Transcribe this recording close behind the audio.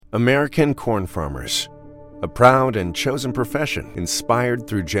American corn farmers, a proud and chosen profession inspired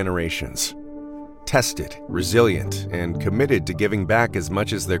through generations. Tested, resilient, and committed to giving back as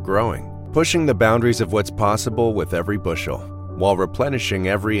much as they're growing, pushing the boundaries of what's possible with every bushel, while replenishing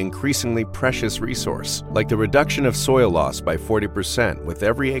every increasingly precious resource, like the reduction of soil loss by 40% with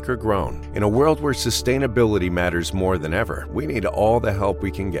every acre grown. In a world where sustainability matters more than ever, we need all the help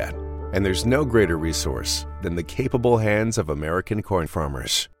we can get. And there's no greater resource than the capable hands of American corn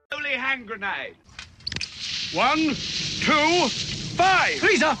farmers. Holy hand grenade. 1, 2, 5.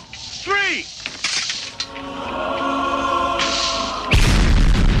 Freezer. 3.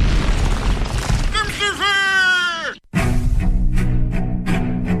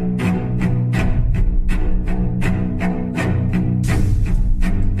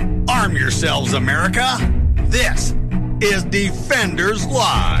 Arm yourselves, America. This is Defenders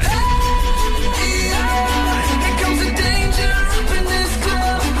Live.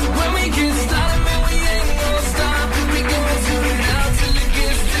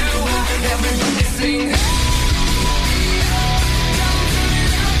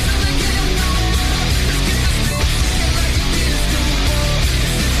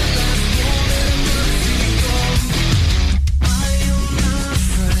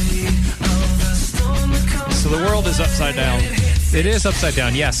 The world is upside down. It is upside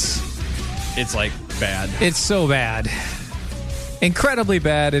down, yes. It's like bad. It's so bad. Incredibly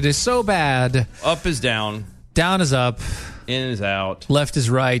bad. It is so bad. Up is down. Down is up. In is out. Left is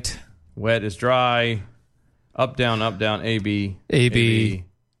right. Wet is dry. Up, down, A, B. A, B.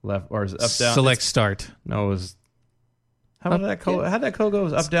 Left, or is it up, down? Select start. No, it was... How'd that code go? It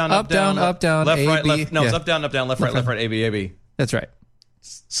was up, down, up, down, left, A, right, B. left. No, Yeah. it's up, down, left, right, A, B, A, B. That's right.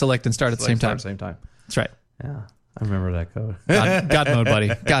 Select and start at the same time. Same time. That's right. Yeah, I remember that code. God mode, buddy.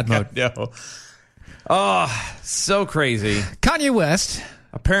 God mode. No. Oh, so crazy. Kanye West.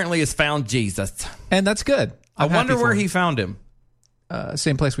 Apparently has found Jesus. And that's good. I wonder where he he found him.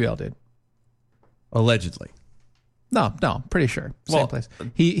 same place we all did. Allegedly. No, pretty sure. Same Well, place.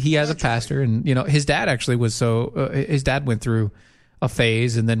 He has a pastor, and his dad actually was his dad went through a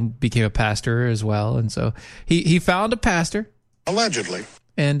phase and then became a pastor as well, and so he found a pastor Allegedly.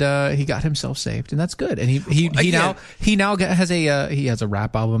 and he got himself saved, and that's good. And he now has a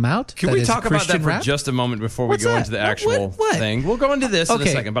rap album out. Can that we is talk about that Christian for rap. just a moment before What's we go that? into the actual What? thing? We'll go into this in a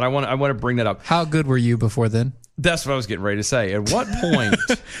Okay. second, but I want to bring that up. How good were you before then? That's what I was getting ready to say. At what point?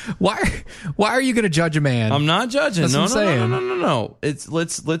 Why are you going to judge a man? I'm not judging. That's No, what I'm saying. No. It's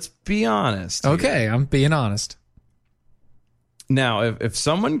let's be honest. here. Okay, I'm being honest. Now, if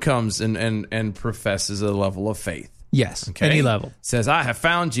someone comes and professes a level of faith, Yes, okay, any level. says I have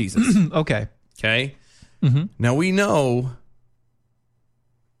found Jesus. Okay. Okay. Mm-hmm. Now we know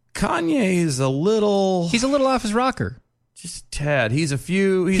Kanye is a little. He's a little off his rocker. Just a tad. He's a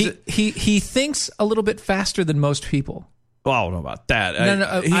few. He thinks a little bit faster than most people. Well, I don't know about that.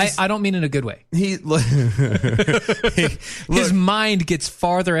 No, I don't mean in a good way. His Look, mind gets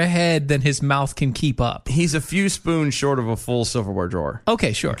farther ahead than his mouth can keep up. he's a few spoons short of a full silverware drawer.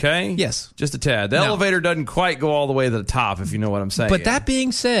 Okay, sure. Okay? Yes. Just a tad. The No. elevator doesn't quite go all the way to the top, if you know what I'm saying. But that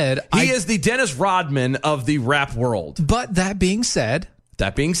being said, he is the Dennis Rodman of the rap world. But that being said,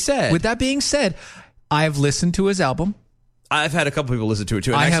 With that being said, I've listened to his album. I've had a couple people listen to it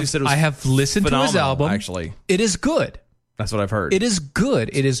too. And I actually said it was have listened to his phenomenal, album. Actually, it is good. that's what I've heard. It is good.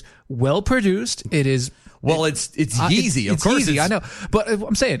 It is well produced. It is. Well, it's easy. Of course, easy. I know, but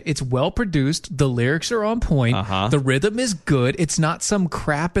I'm saying it's well produced. The lyrics are on point. The rhythm is good. It's not some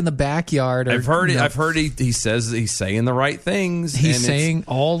crap in the backyard. I've heard it. I've heard he says he's saying the right things. He's saying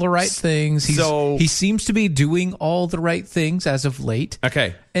all the right things. He seems to be doing all the right things as of late.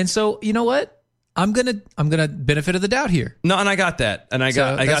 Okay, and so you know what? I'm gonna benefit of the doubt here. No, and I got that, and I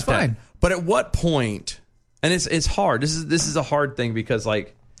got that's that. fine. But at what point? And it's hard. This is a hard thing because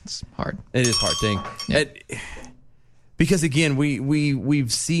it's hard. It is a hard thing. Because again,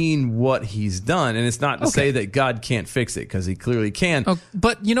 we've seen what he's done, and it's not to say that God can't fix it because he clearly can. Oh,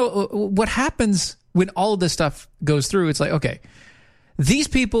 but you know what happens when all of this stuff goes through? It's like, okay, these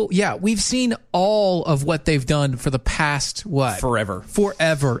people, yeah, we've seen all of what they've done for the past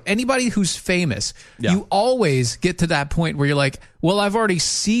forever. Anybody who's famous, you always get to that point where you're like, well, I've already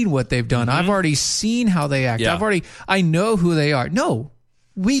seen what they've done. I've already seen how they act. I know who they are. No,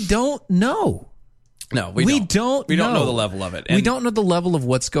 we don't know. No, we don't. We don't know the level of it. We don't know the level of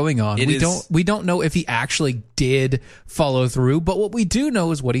what's going on. We don't know if he actually did follow through, but what we do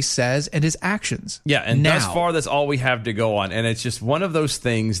know is what he says and his actions. Yeah, and thus far, that's all we have to go on. And it's just one of those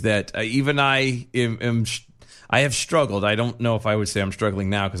things that even I'm I have struggled. I don't know if I would say I'm struggling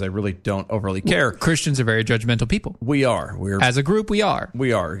now because I really don't overly care. Christians are very judgmental people. We are. As a group, we are.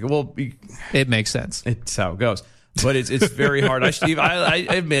 We are. Well, it makes sense. It's how it goes. But it's very hard. I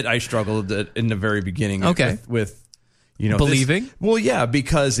admit I struggled in the very beginning. Okay. With believing. Well, yeah,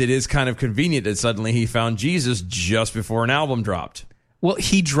 because it is kind of convenient that suddenly he found Jesus just before an album dropped. Well,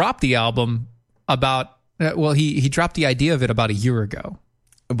 he dropped the album he dropped the idea of it about a year ago.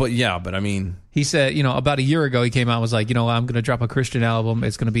 But I mean, he said, about a year ago, he came out and was like, I'm going to drop a Christian album.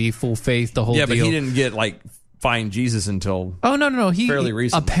 It's going to be full faith, the whole deal. Yeah, but he didn't get find Jesus until no. fairly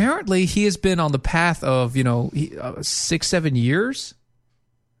recently. Apparently, he has been on the path of 6-7 years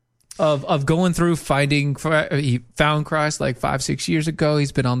of going through finding. He found Christ 5-6 years ago.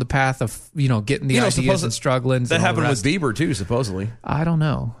 He's been on the path of getting the ideas and struggling. That happened with Bieber too, supposedly. I don't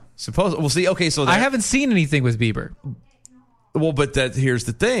know. We'll see. Okay, so I haven't seen anything with Bieber. Well, but here's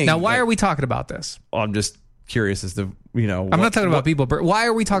the thing. Now, why are we talking about this? I'm just curious as to I'm not talking about people, but why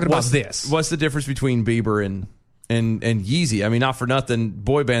are we talking about this? What's the difference between Bieber and Yeezy? I mean, not for nothing,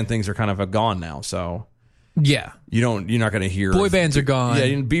 boy band things are kind of gone now. So yeah, you're not going to hear boy bands are gone. Yeah,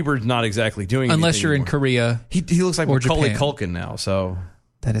 Bieber's not exactly doing unless you're anymore. in Korea. He looks like Macaulay Culkin now. So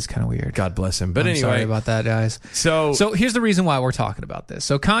that is kind of weird. God bless him. But anyway, sorry about that, guys. So here's the reason why we're talking about this.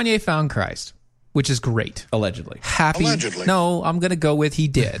 So Kanye found Christ, which is great. Allegedly. Happy. Allegedly. No, I'm going to go with he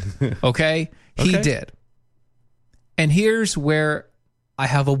did. Okay? He did. And here's where I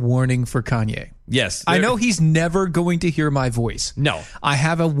have a warning for Kanye. Yes. I know he's never going to hear my voice. No. I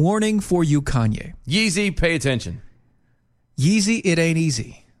have a warning for you, Kanye. Yeezy, pay attention. Yeezy, it ain't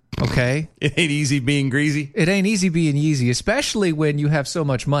easy. Okay? It ain't easy being greasy. It ain't easy being Yeezy, especially when you have so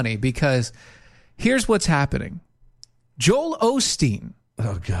much money, because here's what's happening. Joel Osteen.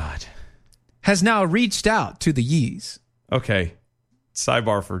 Oh, God. Has now reached out to the Yeez. Okay.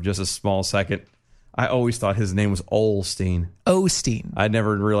 Sidebar for just a small second. I always thought his name was Olstein. Osteen. I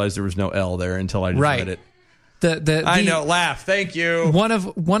never realized there was no L there until I just read it. I know. Laugh. Thank you. One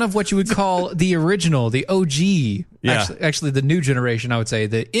of what you would call the original, the OG. Yeah. Actually, the new generation, I would say.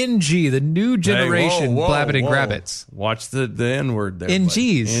 The NG, the new generation Blabbit and Grabbits. Watch the N-word there.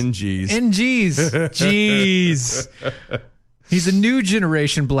 NGs. NGs. NGs. Jeez. He's a new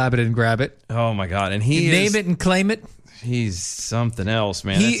generation Blabbit and Grabbit. Oh, my God. And he name it and claim it. He's something else,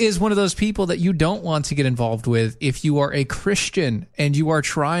 man. He is one of those people that you don't want to get involved with if you are a Christian and you are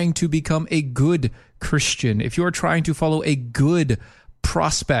trying to become a good Christian. If you are trying to follow a good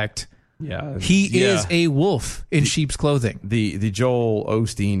prospect, he is a wolf in sheep's clothing. The Joel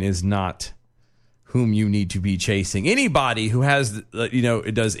Osteen is not whom you need to be chasing. Anybody who has,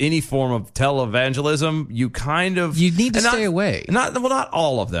 does any form of televangelism, you need to stay away. Not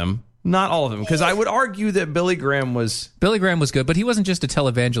all of them. Not all of them, because I would argue that Billy Graham was good, but he wasn't just a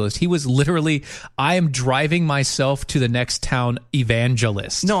televangelist. He was literally, I am driving myself to the next town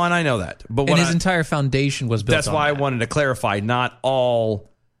evangelist. No, and I know that. But his entire foundation was built on that. That's why I wanted to clarify, not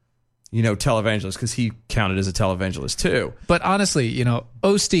all, televangelists, because he counted as a televangelist too. But honestly,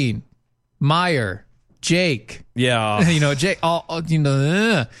 Osteen, Meyer, Jake. Yeah. Jake,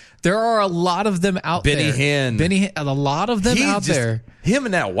 there are a lot of them out there. Benny Hinn, a lot of them out there. Him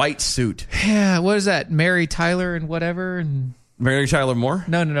in that white suit. Yeah, what is that? Mary Tyler and whatever? And Mary Tyler Moore?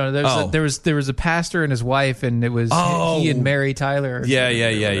 No. There was a pastor and his wife, and it was he and Mary Tyler. Yeah.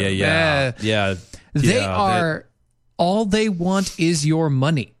 They are, all they want is your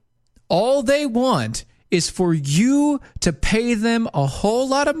money. All they want is for you to pay them a whole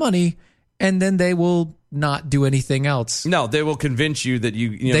lot of money, and then they will not do anything else. No, they will convince you that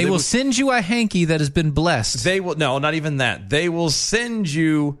they will send you a hanky that has been blessed. They will not even that. They will send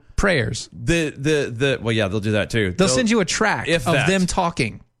you prayers. They'll do that too. They'll send you a tract of them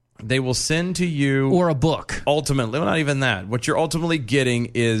talking. They will send to you or a book. Ultimately, not even that. What you're ultimately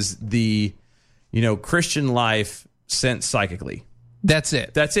getting is the Christian life sent psychically. That's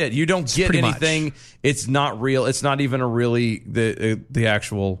it. You don't get anything. Much. It's not real. It's not even the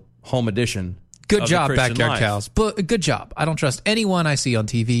actual home edition. Good job, Backyard Cows. But good job. I don't trust anyone I see on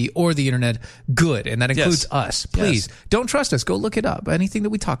TV or the internet. Good, and that includes us. Please don't trust us. Go look it up. Anything that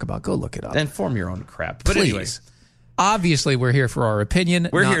we talk about, go look it up. And form your own crap. But please. Anyways, obviously, we're here for our opinion.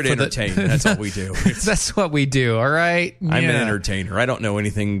 We're here to entertain. That's all we do. That's what we do. All right. I'm an entertainer. I don't know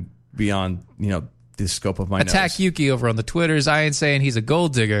anything beyond the scope of my Attack nose. Yuki over on the Twitters. I ain't saying he's a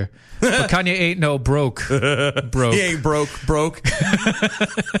gold digger, but Kanye ain't no broke. He ain't broke.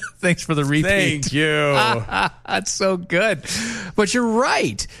 Thanks for the repeat. Thank you. That's so good. But you're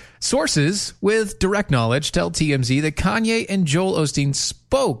right. Sources with direct knowledge tell TMZ that Kanye and Joel Osteen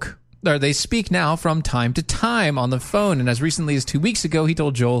they speak now from time to time on the phone. And as recently as 2 weeks ago, he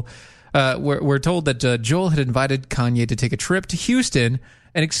told Joel, We're told that Joel had invited Kanye to take a trip to Houston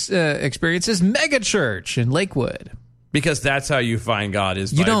and experience his mega church in Lakewood. Because that's how you find God,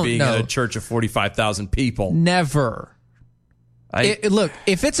 is by being in a church of 45,000 people. Never. Look,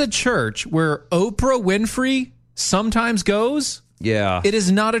 if it's a church where Oprah Winfrey sometimes goes, it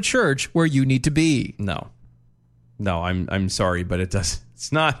is not a church where you need to be. No, I'm sorry, but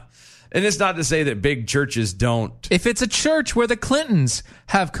it's not. And it's not to say that big churches don't. If it's a church where the Clintons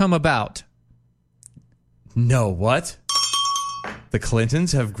have come about. No, what? The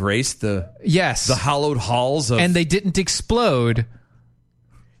Clintons have graced the hallowed halls of... And they didn't explode.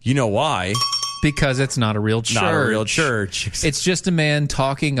 You know why? Because it's not a real church. Not a real church. It's just a man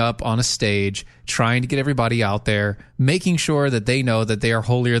talking up on a stage, trying to get everybody out there, making sure that they know that they are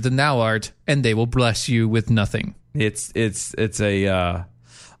holier than thou art, and they will bless you with nothing. It's a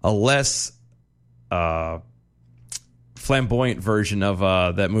less flamboyant version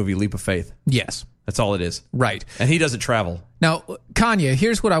of that movie Leap of Faith. Yes. That's all it is. Right. And he doesn't travel. Now, Kanye,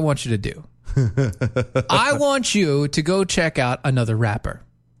 here's what I want you to do. I want you to go check out another rapper.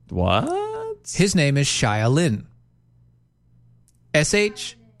 What? His name is Shai Lin.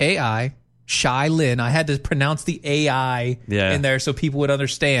 S-H-A-I, Shai Lin. I had to pronounce the A-I in there so people would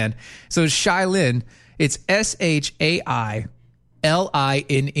understand. So Shai Lin, it's S-H-A-I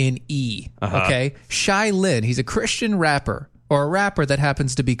L-I-N-N-E. Okay? Shai Lin, he's a Christian rapper, or a rapper that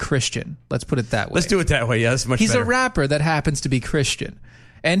happens to be Christian. Let's put it that way. Let's do it that way. Yeah, that's much better. He's a rapper that happens to be Christian.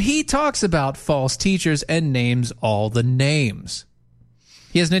 And he talks about false teachers and names all the names.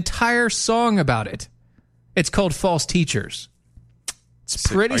 He has an entire song about it. It's called False Teachers. It's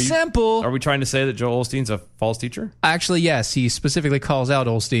pretty simple. Are we trying to say that Joel Osteen's a false teacher? Actually, yes. He specifically calls out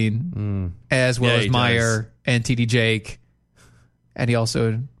Osteen, as well as Meyer and T.D. Jake. And he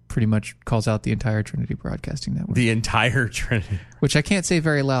also pretty much calls out the entire Trinity Broadcasting Network. The entire Trinity. Which I can't say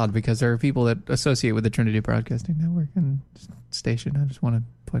very loud because there are people that associate with the Trinity Broadcasting Network and station. I just want to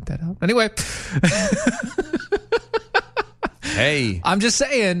point that out. Anyway. Hey. I'm just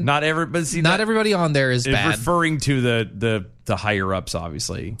saying. Not everybody on there is bad. Referring to the higher ups,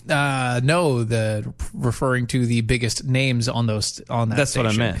 obviously. No, referring to the biggest names on that That's station.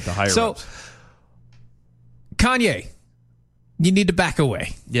 What I meant, the higher ups. Kanye. You need to back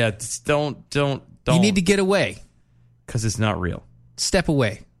away. Yeah, don't. You need to get away. Because it's not real. Step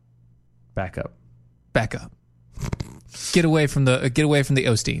away. Back up. Back up. Get away from the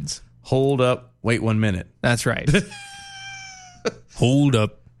Osteens. Hold up. Wait 1 minute. That's right. Hold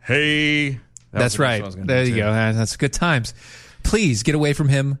up. Hey. That's right. There you go. That's good times. Please get away from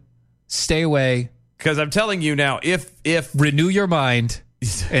him. Stay away. Because I'm telling you now, if renew your mind,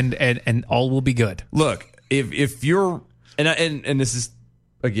 and all will be good. Look, if you're and this is,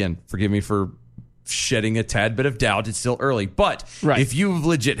 again, forgive me for shedding a tad bit of doubt. It's still early, but if you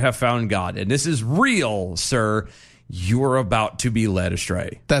legit have found God and this is real, sir, you're about to be led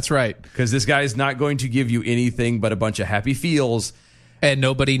astray. That's right. Because this guy is not going to give you anything but a bunch of happy feels. And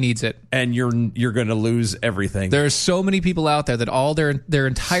nobody needs it. And you're going to lose everything. There are so many people out there that all their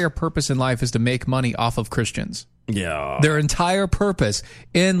entire purpose in life is to make money off of Christians. Yeah. Their entire purpose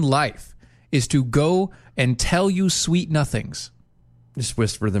in life is to go and tell you sweet nothings. Just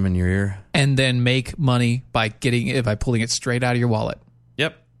whisper them in your ear. And then make money by pulling it straight out of your wallet.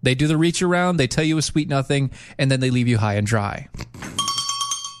 Yep. They do the reach around, they tell you a sweet nothing, and then they leave you high and dry.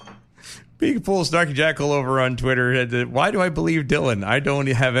 Big Pool Snarky Jackal over on Twitter. Why do I believe Dylan? I don't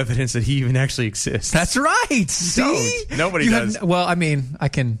have evidence that he even actually exists. That's right. See? Nobody does. Well, I mean, I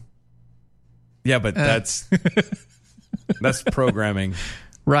can. Yeah, but that's programming.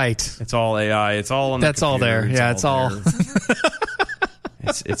 Right. It's all AI. It's all on the That's computer. all there. Yeah, it's all.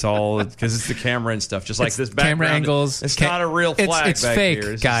 It's all because it's the camera and stuff. Just like this background. Camera angles. It's not a real flag. It's back fake,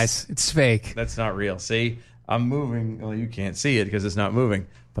 here. guys. It's fake. That's not real. See, I'm moving. Well, you can't see it because it's not moving,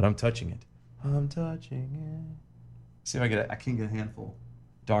 but I'm touching it. I'm touching it. See if I can't get a handful.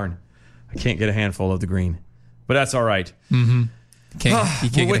 Darn, I can't get a handful of the green, but that's all right. Mm-hmm.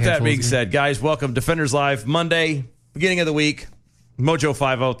 Well, with that being said, guys, welcome Defenders Live Monday, beginning of the week. Mojo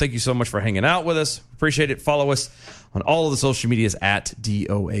 50, thank you so much for hanging out with us. Appreciate it. Follow us on all of the social medias at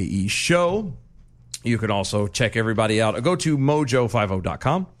DOAE Show. You can also check everybody out. Go to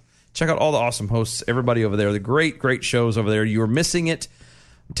mojo50.com. Check out all the awesome hosts, everybody over there. The great, great shows over there. You're missing it.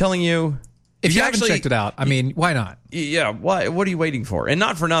 I'm telling you. If you haven't checked it out, I mean, why not? Yeah, why? What are you waiting for? And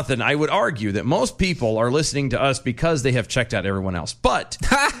not for nothing, I would argue that most people are listening to us because they have checked out everyone else. But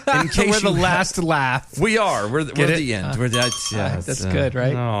in case we're the last laugh. We are. We're the end. That's good,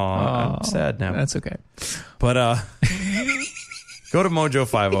 right? I'm sad now. That's okay. But go to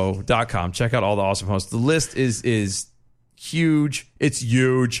mojo50.com. Check out all the awesome hosts. The list is huge. It's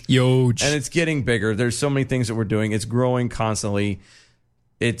huge. Huge. And it's getting bigger. There's so many things that we're doing. It's growing constantly.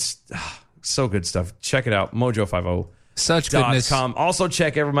 It's so good stuff. Check it out. Mojo50. Such goodness. Also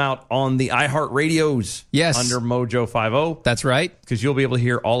check everyone out on the iHeartRadios. Yes. Under Mojo50. That's right. Because you'll be able to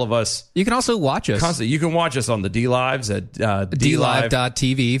hear all of us. You can also watch us. Constantly. You can watch us on the D-Lives at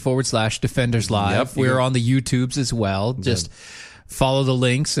DLive.tv/Defenders Live. Yep, We're on the YouTubes as well. Just follow the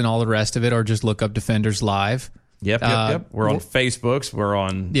links and all the rest of it, or just look up Defenders Live. Yep. We're on Facebooks. We're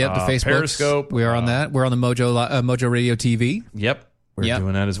on the Facebooks. Periscope. We are on that. We're on the Mojo Radio TV. Yep. We're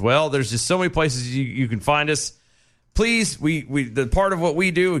doing that as well. There's just so many places you can find us. Please, the part of what we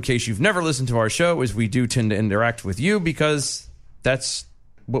do, in case you've never listened to our show, is we do tend to interact with you because that's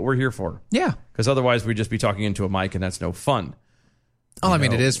what we're here for. Yeah. Because otherwise we'd just be talking into a mic and that's no fun. Oh, I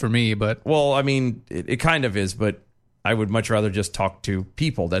mean, it is for me, but... Well, I mean, it kind of is, but I would much rather just talk to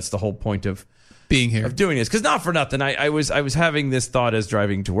people. That's the whole point of being here. Of doing this. Because not for nothing, I was having this thought as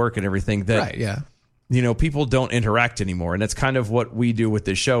driving to work and everything that... Right, yeah. People don't interact anymore. And that's kind of what we do with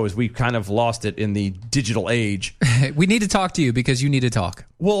this show is we've kind of lost it in the digital age. We need to talk to you because you need to talk.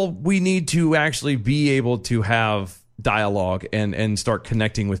 Well, we need to actually be able to have dialogue and start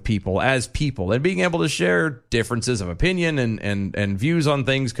connecting with people as people and being able to share differences of opinion and views on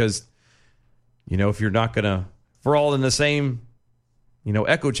things. Because, if you're not going to, if we're all in the same,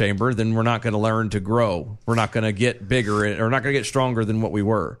 echo chamber, then we're not going to learn to grow. We're not going to get bigger or not going to get stronger than what we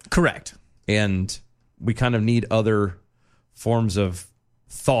were. Correct. And we kind of need other forms of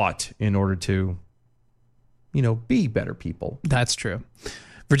thought in order to, be better people. That's true.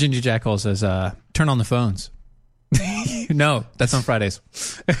 Virginia Jackal says, turn on the phones. No, that's on Fridays.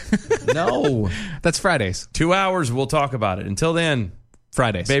 No. That's Fridays. 2 hours, we'll talk about it. Until then,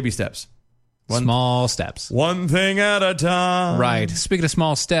 Fridays. Baby steps. Small steps. One thing at a time. Right. Speaking of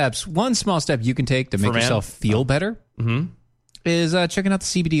small steps, one small step you can take to make yourself feel better is checking out the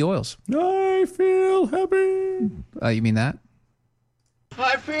CBD oils. I feel happy. You mean that?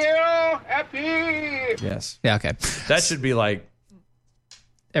 I feel happy. Yes. Yeah, okay. That should be like...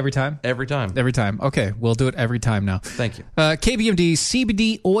 Every time? Every time. Every time. Okay, we'll do it every time now. Thank you. KBMD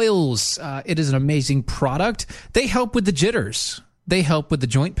CBD oils. It is an amazing product. They help with the jitters. They help with the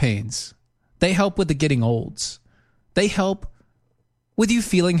joint pains. They help with the getting olds. They help with you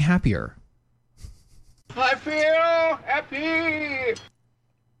feeling happier. I feel happy.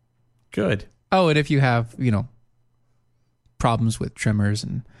 Good. Oh, and if you have, problems with tremors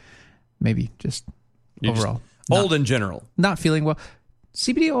and maybe just overall old in general, not feeling well,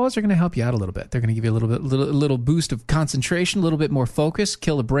 CBD oils are going to help you out a little bit. They're going to give you a little boost of concentration, a little bit more focus,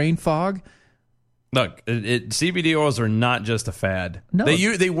 kill the brain fog. Look, CBD oils are not just a fad. No.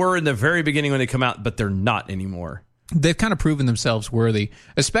 They were in the very beginning when they come out, but they're not anymore. They've kind of proven themselves worthy,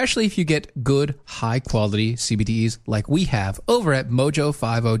 especially if you get good, high-quality CBDs like we have over at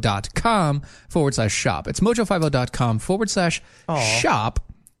mojo50.com/shop. It's mojo50.com/shop.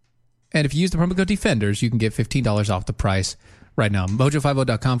 And if you use the promo code DEFENDERS, you can get $15 off the price right now.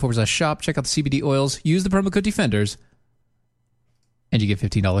 mojo50.com/shop. Check out the CBD oils. Use the promo code DEFENDERS. And you get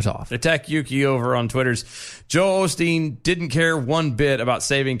 $15 off. Attack Yuki over on Twitter's. Joel Osteen didn't care one bit about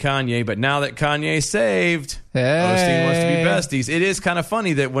saving Kanye, but now that Kanye saved, Osteen wants to be besties. It is kind of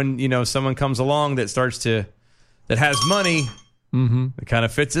funny that when someone comes along that has money, it kind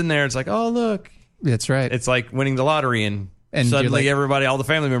of fits in there. It's like, oh look, that's right. It's like winning the lottery, and suddenly everybody, all the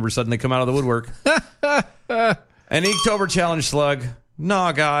family members, suddenly come out of the woodwork. An Inktober challenge slug.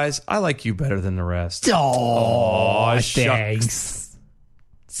 Nah, guys, I like you better than the rest. Oh, shucks. Thanks.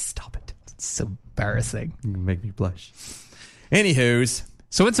 Stop it. It's so embarrassing. You make me blush. Anywho's.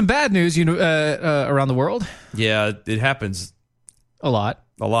 So it's some bad news around the world. Yeah, it happens. A lot.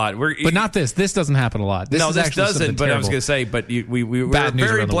 But not this. This doesn't happen a lot. This doesn't. But I was going to say, but we're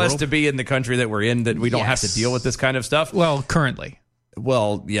very blessed to be in the country that we're in, that we don't have to deal with this kind of stuff. Well, currently.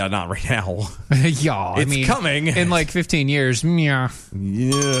 Well, yeah, not right now. Yeah, it's coming. In like 15 years. Yeah.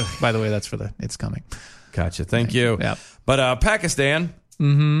 By the way, that's for it's coming. Gotcha. Thank you. Yeah. But Pakistan,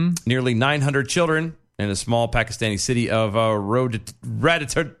 nearly 900 children in a small Pakistani city of to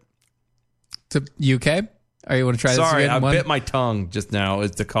UK. Are you want to try this again? Sorry, I bit my tongue just now.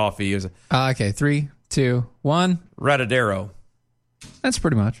 It's the coffee. Okay, 3, 2, 1. Ratadero. That's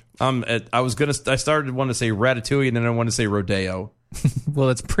pretty much. I started wanting to say ratatouille, and then I wanted to say rodeo. Well,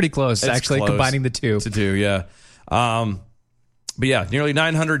 it's pretty close, actually, close combining the two. Yeah. But yeah, nearly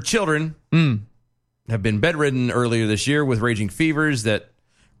 900 children have been bedridden earlier this year with raging fevers that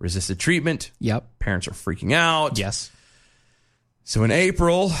resisted treatment. Yep. Parents are freaking out. Yes. So in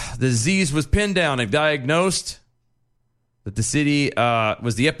April, the disease was pinned down. They've diagnosed that the city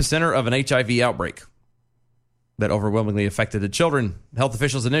was the epicenter of an HIV outbreak. that overwhelmingly affected the children. Health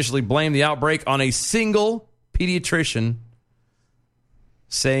officials initially blamed the outbreak on a single pediatrician,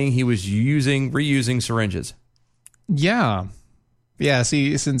 saying he was reusing syringes. Yeah. Yeah,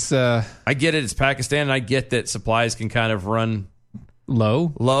 see, since... I get it, it's Pakistan, and I get that supplies can kind of run...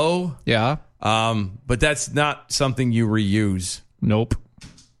 Low? Yeah. But that's not something you reuse. Nope.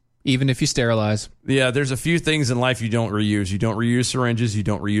 Even if you sterilize. Yeah, there's a few things in life you don't reuse. You don't reuse syringes, you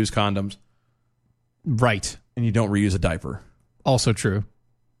don't reuse condoms. Right. And you don't reuse a diaper. Also true.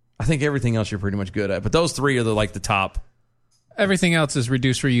 I think everything else you're pretty much good at, but those three are the top. Everything else is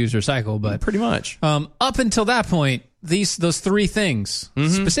reduce, reuse, recycle, but pretty much. Up until that point, those three things,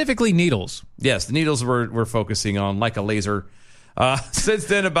 specifically needles. Yes, the needles we're focusing on like a laser. Since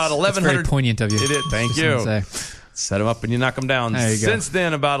then, about 1,100. That's very poignant of you. It is. Thank you. Set them up and you knock them down. Since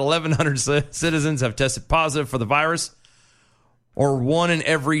then, about 1,100 citizens have tested positive for the virus, or 1 in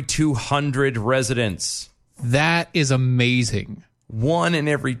every 200 residents. That is amazing. 1 in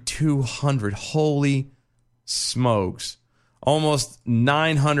every 200. Holy smokes. Almost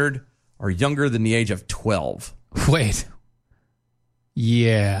 900 are younger than the age of 12. Wait.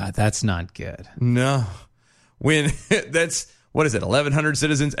 Yeah, that's not good. No. When that's, what is it, 1,100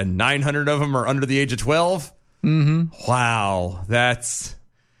 citizens and 900 of them are under the age of 12? Mm-hmm. Wow. That's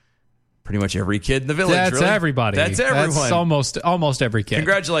pretty much every kid in the village. That's really. Everybody. That's everyone. That's almost every kid.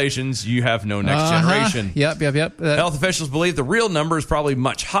 Congratulations. You have no next generation. Yep. Health officials believe the real number is probably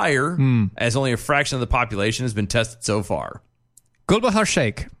much higher, as only a fraction of the population has been tested so far. Gulbahar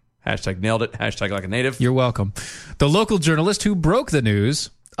Sheikh. Hashtag nailed it. Hashtag like a native. You're welcome. The local journalist who broke the news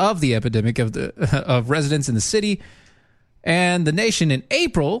of the epidemic of residents in the city and the nation in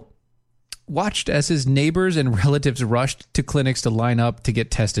April watched as his neighbors and relatives rushed to clinics to line up to get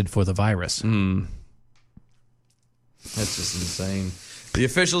tested for the virus. That's just insane. The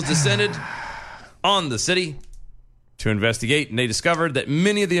officials descended on the city to investigate, and they discovered that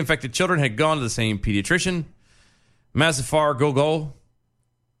many of the infected children had gone to the same pediatrician, Mazafar Gogol.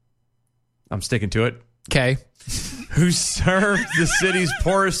 I'm sticking to it. Okay. Who served the city's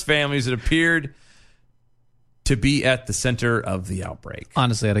poorest families. It appeared to be at the center of the outbreak.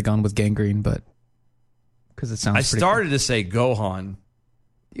 Honestly, I'd have gone with gangrene, but because it sounds. I started to say Gohan.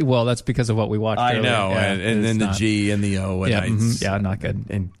 Well, that's because of what we watched. I earlier. know, Yeah, and then the G and the O. And yeah, not good.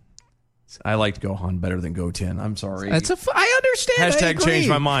 And I liked Gohan better than Goten. I'm sorry. I understand. Hashtag changed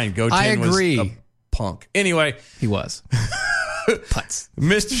my mind. Goten I agree. was a punk. Anyway, he was. Putz.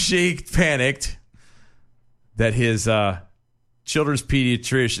 Mr. Sheikh panicked that his children's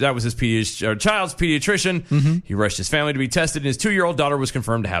pediatrician, that was his child's pediatrician. Mm-hmm. He rushed his family to be tested, and his 2-year-old daughter was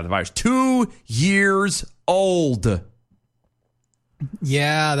confirmed to have the virus. 2 years old.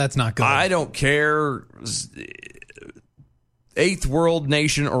 Yeah, that's not good. I don't care, 8th world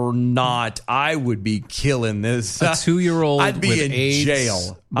nation or not, I would be killing this. A 2-year-old I'd be with in AIDS,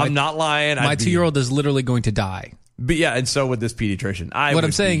 jail. I'm not lying. My 2-year-old is literally going to die. But yeah, and so would this pediatrician. What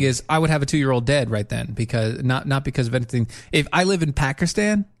I'm saying is I would have a 2-year-old dead right then, because not because of anything. If I live in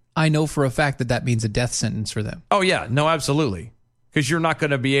Pakistan, I know for a fact that means a death sentence for them. Oh yeah, no, absolutely. Because you're not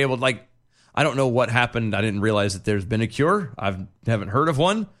going to be able, like, I don't know what happened. I didn't realize that there's been a cure. I haven't heard of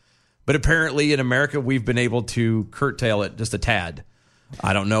one. But apparently in America, we've been able to curtail it just a tad.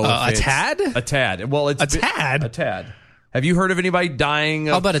 I don't know. A tad? A tad. Well, it's a tad. A tad. Have you heard of anybody dying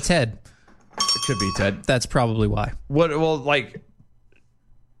of... How about a Ted? It could be Ted. That's probably why. What? Well, like,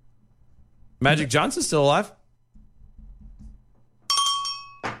 Magic Johnson's still alive.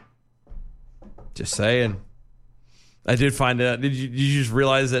 Just saying. I did find out. Did you just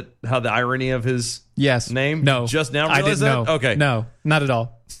realize that how the irony of his name? No. Just now I realize didn't that? know. Okay. No, not at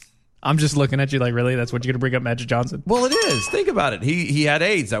all. I'm just looking at you like, really? That's what you're going to bring up, Magic Johnson? Well, it is. Think about it. He had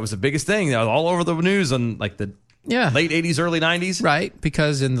AIDS. That was the biggest thing. That was all over the news on like the late 80s, early 90s. Right,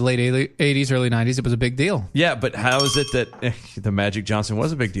 because in the late 80s, early 90s, it was a big deal. Yeah, but how is it that the Magic Johnson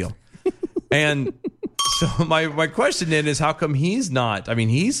was a big deal? And so my question then is, how come he's not? I mean,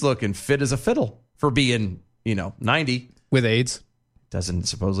 he's looking fit as a fiddle for being, 90. With AIDS.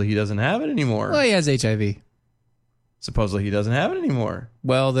 Supposedly he doesn't have it anymore. Well, he has HIV. Supposedly he doesn't have it anymore.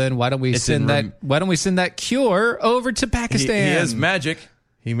 Well, then why don't we send that cure over to Pakistan? He has magic.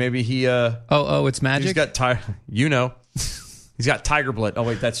 It's magic. He's got he's got tiger blood. Oh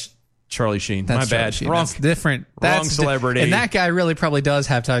wait, that's Charlie Sheen. That's My bad. Sheen. Wrong. That's different. Wrong celebrity. And that guy really probably does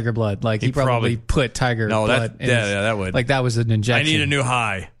have tiger blood. Like he probably put tiger blood. That would. Like that was an injection. I need a new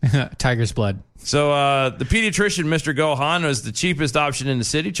high. Tiger's blood. So the pediatrician, Mr. Gohan, was the cheapest option in the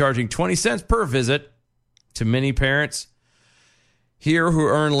city, charging 20 cents per visit to many parents here who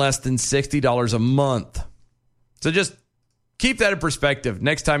earn less than $60 a month. So just keep that in perspective.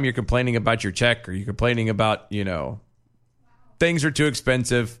 Next time you're complaining about your check or you're complaining about, things are too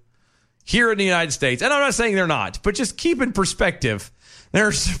expensive here in the United States. And I'm not saying they're not, but just keep in perspective.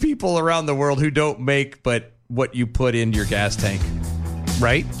 There's people around the world who don't make but what you put into your gas tank.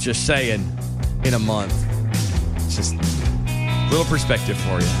 Right? Just saying, in a month. It's just a little perspective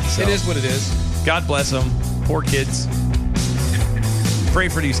for you. So, it is what it is. God bless them. Poor kids. Pray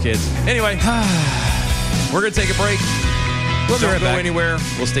for these kids. Anyway, we're going to take a break. We'll be right back. Don't go anywhere.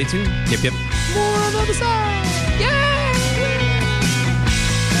 We'll stay tuned. Yep. More on the other side. Yeah!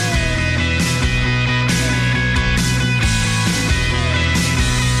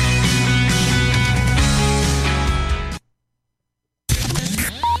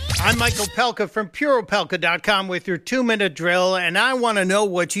 I'm Michael Pelka from PuroPelka.com with your 2-minute drill, and I want to know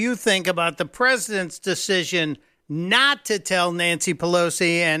what you think about the president's decision not to tell Nancy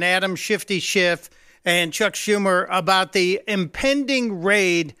Pelosi and Adam Shifty Schiff and Chuck Schumer about the impending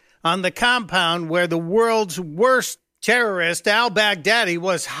raid on the compound where the world's worst terrorist, al-Baghdadi,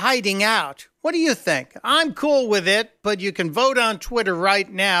 was hiding out. What do you think? I'm cool with it, but you can vote on Twitter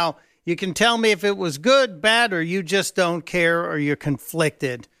right now. You can tell me if it was good, bad, or you just don't care or you're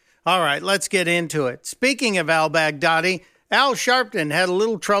conflicted. All right, let's get into it. Speaking of al-Baghdadi, Al Sharpton had a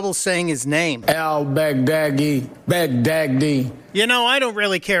little trouble saying his name. Al-Baghdadi. I don't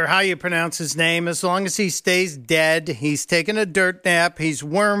really care how you pronounce his name as long as he stays dead. He's taking a dirt nap. He's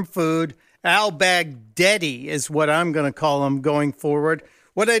worm food. Al-Baghdadi is what I'm going to call him going forward.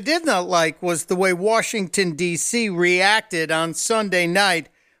 What I did not like was the way Washington, D.C. reacted on Sunday night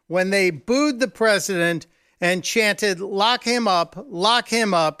when they booed the president and chanted, lock him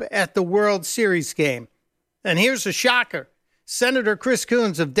up at the World Series game. And here's a shocker. Senator Chris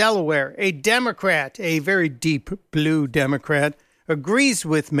Coons of Delaware, a Democrat, a very deep blue Democrat, agrees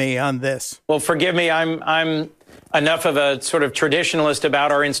with me on this. Well, forgive me. I'm enough of a sort of traditionalist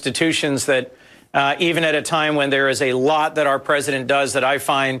about our institutions that even at a time when there is a lot that our president does that I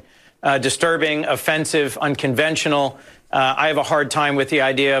find disturbing, offensive, unconventional, I have a hard time with the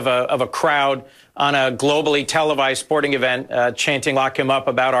idea of a crowd on a globally televised sporting event chanting lock him up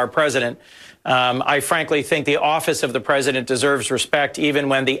about our president. I frankly think the office of the president deserves respect, even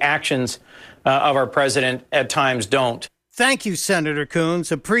when the actions of our president at times don't. Thank you, Senator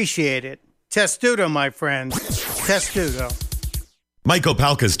Coons. Appreciate it. Testudo, my friend. Testudo. Michael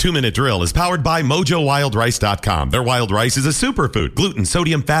Palka's 2-minute drill is powered by MojoWildRice.com. Their wild rice is a superfood, gluten,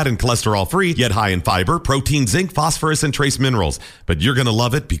 sodium, fat, and cholesterol-free, yet high in fiber, protein, zinc, phosphorus, and trace minerals. But you're going to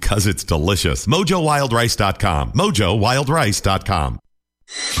love it because it's delicious. MojoWildRice.com. MojoWildRice.com.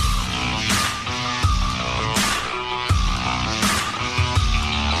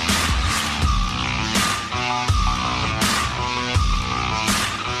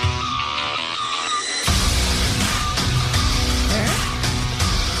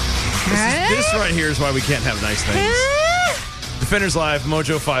 This right here is why we can't have nice things. Defenders Live,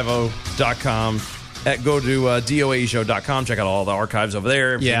 mojo50.com. Go to doaeshow.com. Check out all the archives over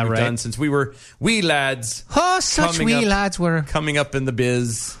there. Yeah, we've right. done since we were wee lads. Oh, such wee lads were. Coming up in the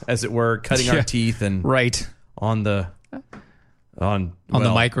biz, as it were, cutting our teeth and right on the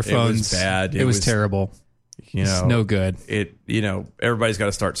microphones. It was bad. It was terrible. It's no good. Everybody's got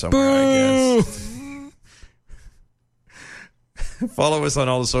to start somewhere, I guess. Follow us on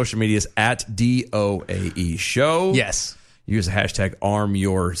all the social medias at DOAE Show. Yes. Use the hashtag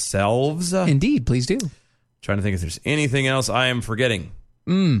 #ArmYourselves. Indeed, please do. Trying to think if there's anything else I am forgetting.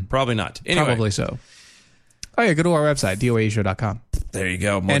 Probably not. Anyway. Probably so. Oh, yeah, go to our website, doaeshow.com. There you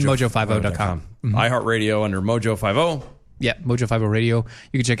go. And mojo50.com. iHeartRadio under Mojo50. Yeah, Mojo50 Radio.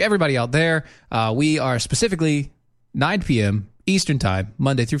 You can check everybody out there. We are specifically 9 p.m. Eastern Time,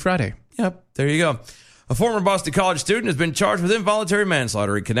 Monday through Friday. Yep, there you go. A former Boston College student has been charged with involuntary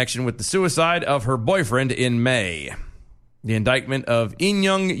manslaughter in connection with the suicide of her boyfriend in May. The indictment of In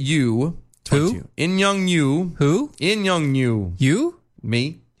Young Yu. Who? In Young Yu. Who? In Young Yu. You?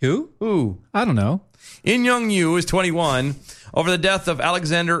 Me. Who? Who? I don't know. In Young Yu is 21 over the death of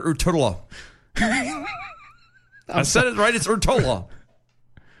Alexander Urtola. I said it right. It's Urtola.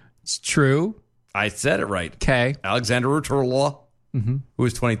 It's true. I said it right. Okay. Alexander Urtola, who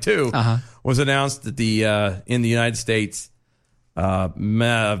was 22, was announced that in the United States of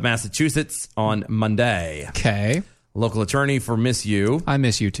Massachusetts on Monday. Okay. Local attorney for Miss Yu. I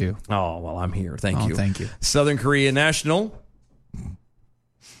miss you too. Oh, well, I'm here. Thank you. Thank you. Southern Korea national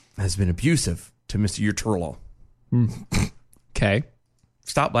has been abusive to Mr. Urtola. Okay.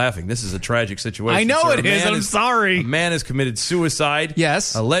 Stop laughing. This is a tragic situation. I know sir. it is. I'm sorry. A man has committed suicide.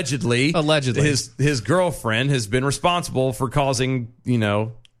 Yes. Allegedly. His girlfriend has been responsible for causing,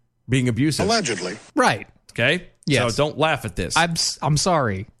 being abusive. Allegedly. Right. Okay? Yes. So don't laugh at this. I'm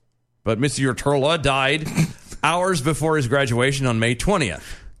sorry. But Mr. Urtola died hours before his graduation on May 20th.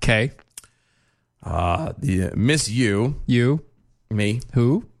 Okay. The Miss Yu. You. Me.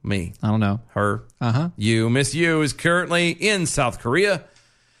 Who? Me. I don't know. Her. Uh-huh. You. Miss Yu is currently in South Korea.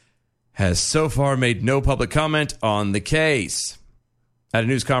 Has so far made no public comment on the case. At a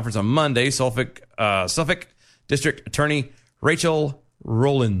news conference on Monday, Suffolk District Attorney Rachel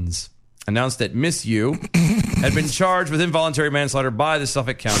Rollins announced that Miss Yu had been charged with involuntary manslaughter by the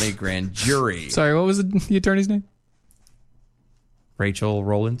Suffolk County Grand Jury. Sorry, what was the attorney's name? Rachel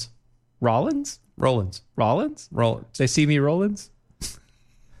Rollins. Rollins? Rollins. Rollins? Rollins. They see me Rollins?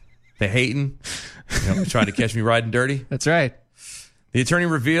 They hating. Trying to catch me riding dirty. That's right. The attorney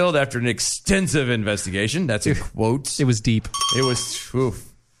revealed after an extensive investigation, that's in quotes. It was deep. It was,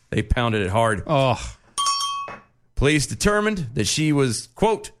 they pounded it hard. Oh. Police determined that she was,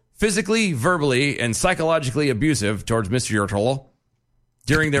 quote, physically, verbally, and psychologically abusive towards Mr. Urtola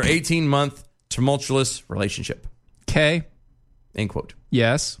during their 18-month tumultuous relationship. Okay. End quote.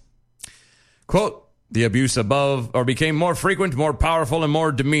 Yes. Quote, the abuse became more frequent, more powerful, and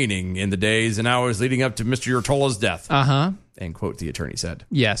more demeaning in the days and hours leading up to Mr. Urtola's death. Uh-huh. End quote, the attorney said.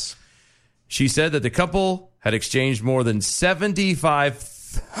 Yes. She said that the couple had exchanged more than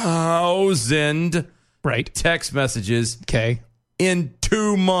 75,000 text messages in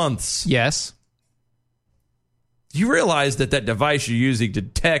 2 months. Yes. You realize that device you're using to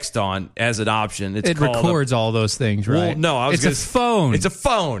text on as an option, it records all those things, right? Well, no, it's a phone. It's a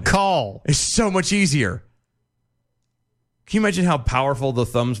phone. Call. It's so much easier. Can you imagine how powerful the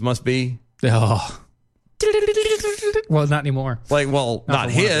thumbs must be? Oh. Well, not anymore. Not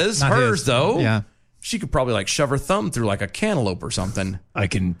his. Hers, though. Yeah. She could probably shove her thumb through a cantaloupe or something. I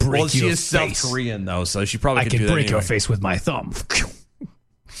can break your face. Well, she is South Korean, though, so she probably could do that. I can break your face with my thumb.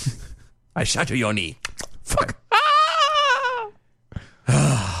 I shatter your knee. Fuck.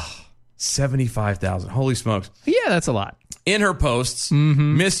 75,000. Holy smokes. Yeah, that's a lot. In her posts,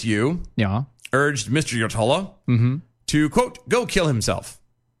 Miss Yu urged Mr. Urtola to, quote, go kill himself,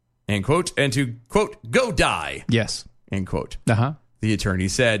 end quote, and to, quote, go die. Yes. End quote. Uh-huh. The attorney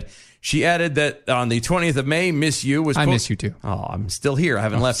said. She added that on the 20th of May, Miss Yu was, quote, I miss you too. Oh, I'm still here. I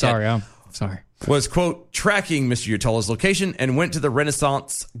haven't left sorry, yet. I'm sorry. Was, quote, tracking Mr. Urtola's location and went to the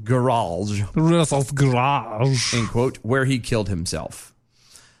Renaissance Garage. Renaissance Garage. End quote, where he killed himself.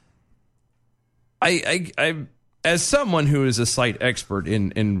 I as someone who is a site expert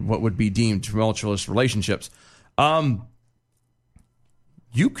in what would be deemed tumultuous relationships, you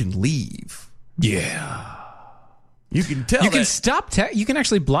can leave. Yeah. You can tell. You can stop. You can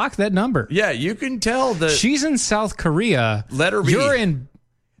actually block that number. Yeah, you can tell that she's in South Korea. Let her be. You're in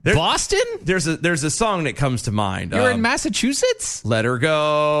Boston. There's a song that comes to mind. You're in Massachusetts. Let her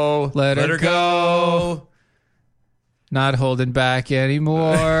go. Let her go. Not holding back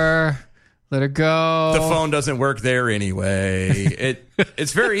anymore. Let her go. The phone doesn't work there anyway.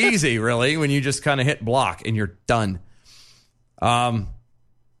 It's very easy, really, when you just kind of hit block and you're done. Guys,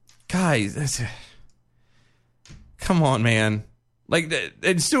 come on, man.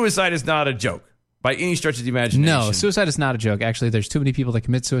 And suicide is not a joke by any stretch of the imagination. No, suicide is not a joke. Actually, there's too many people that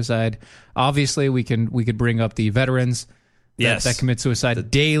commit suicide. Obviously, we could bring up the veterans that commit suicide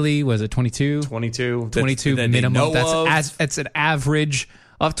daily. Was it 22? 22 minimum. That's an average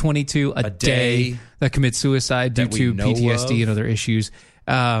of 22 a day that commit suicide due to PTSD and other issues.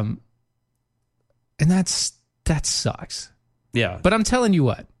 And that sucks. Yeah. But I'm telling you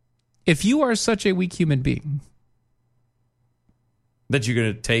what, if you are such a weak human being, that you're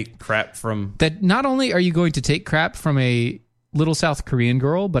going to take crap from... That not only are you going to take crap from a little South Korean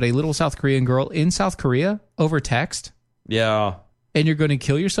girl, but a little South Korean girl in South Korea over text. Yeah. And you're going to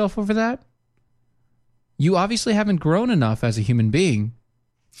kill yourself over that? You obviously haven't grown enough as a human being.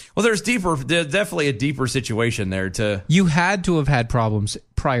 Well, there's definitely a deeper situation there to... You had to have had problems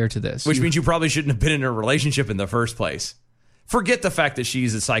prior to this. Which means you probably shouldn't have been in a relationship in the first place. Forget the fact that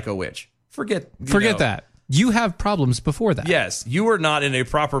she's a psycho witch. Forget that. You have problems before that. Yes, you were not in a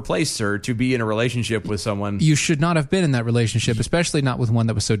proper place, sir, to be in a relationship with someone. You should not have been in that relationship, especially not with one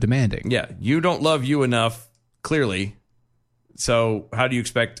that was so demanding. Yeah, you don't love you enough, clearly. So how do you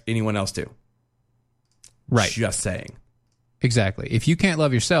expect anyone else to? Right. Just saying. Exactly. If you can't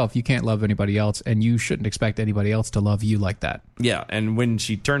love yourself, you can't love anybody else, and you shouldn't expect anybody else to love you like that. Yeah, and when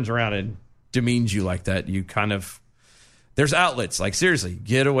she turns around and demeans you like that, you kind of... There's outlets. Seriously,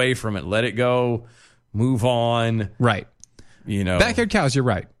 get away from it. Let it go. Move on. Right. Backyard cows, you're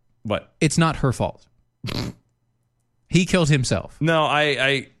right. What? It's not her fault. He killed himself. No,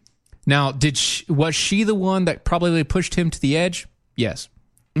 Now, was she the one that probably pushed him to the edge? Yes.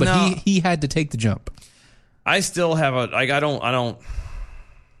 But he had to take the jump. I still have a like. I don't.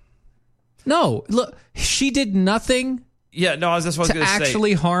 No, look, she did nothing. Yeah, no, that's what I was going to say.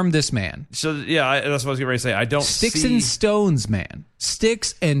 Actually harm this man. So yeah, that's what I was going to say. I don't Sticks and stones, man.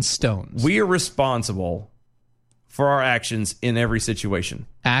 Sticks and stones. We are responsible for our actions in every situation.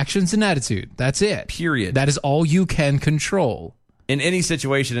 Actions and attitude. That's it. Period. That is all you can control in any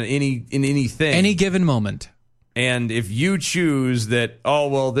situation, in anything, any given moment. And if you choose that, oh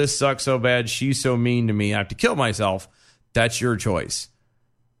well, this sucks so bad, she's so mean to me, I have to kill myself. That's your choice.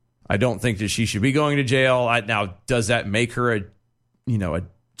 I don't think that she should be going to jail. Now, does that make her a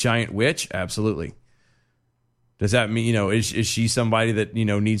giant witch? Absolutely. Does that mean, is she somebody that,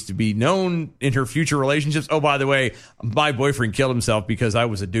 needs to be known in her future relationships? Oh, by the way, my boyfriend killed himself because I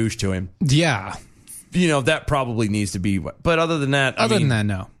was a douche to him. Yeah. That probably needs to be. But other than that,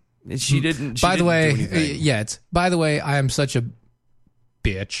 no. She didn't. By the way, I am such a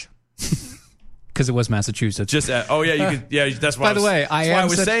bitch. Because it was Massachusetts. You could. Yeah, that's why. By the way, I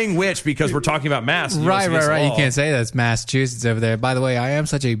was saying which because we're talking about Mass. Right. You can't say that's Massachusetts over there. By the way, I am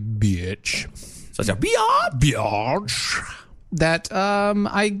such a bitch. Such a biatch. That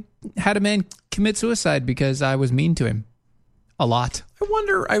I had a man commit suicide because I was mean to him. A lot.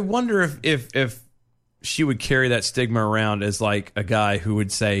 I wonder if she would carry that stigma around as like a guy who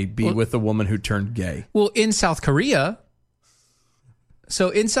would say with a woman who turned gay. Well, in South Korea. So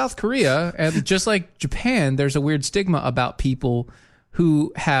in South Korea, and just like Japan, there's a weird stigma about people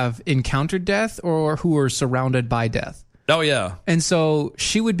who have encountered death or who are surrounded by death. Oh, yeah. And so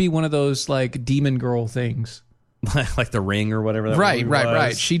she would be one of those like demon girl things. Like The Ring or whatever that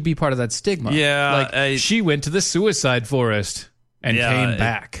Right. She'd be part of that stigma. Yeah. She went to the suicide forest and came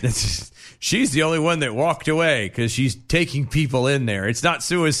back. She's the only one that walked away because she's taking people in there. It's not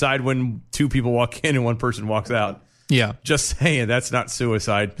suicide when two people walk in and one person walks out. Yeah. Just saying, that's not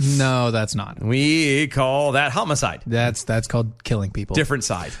suicide. No, that's not. We call that homicide. That's called killing people. Different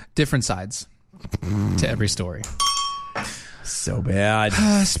side. Different sides to every story. So bad.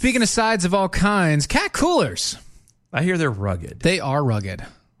 Speaking of sides of all kinds, cat coolers. I hear they're rugged. They are rugged.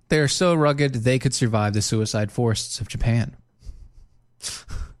 They are so rugged they could survive the suicide forests of Japan.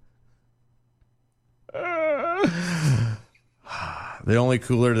 The only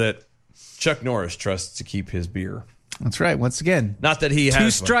cooler that Chuck Norris trusts to keep his beer. That's right. Once again, not that he has 2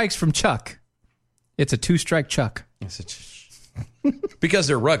 strikes from Chuck. It's a 2-strike Chuck. Because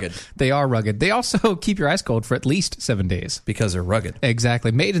they're rugged. They are rugged. They also keep your ice cold for at least 7 days. Because they're rugged.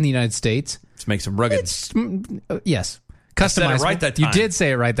 Exactly. Made in the United States. Which makes them rugged. Yes. Customizable. I said it right that time. You did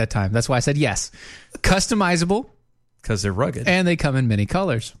say it right that time. That's why I said yes. Customizable. Because they're rugged. And they come in many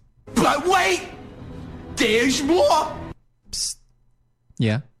colors. But wait! There's more! Psst.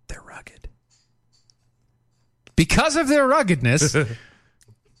 Yeah. They're rugged. Because of their ruggedness,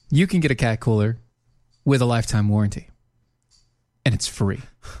 you can get a cat cooler with a lifetime warranty. And it's free.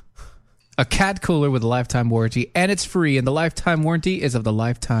 A cat cooler with a lifetime warranty, and it's free. And the lifetime warranty is of the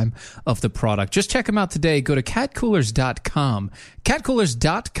lifetime of the product. Just check them out today. Go to catcoolers.com.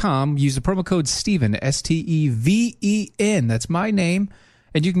 Catcoolers.com. Use the promo code Steven, STEVEN. That's my name.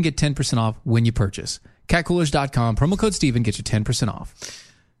 And you can get 10% off when you purchase. Catcoolers.com. Promo code Steven gets you 10% off.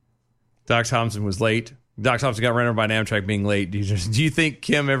 Doc Thompson was late. Doc Thompson got ran over by an Amtrak being late. Do you think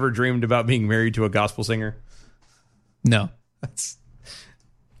Kim ever dreamed about being married to a gospel singer? No. I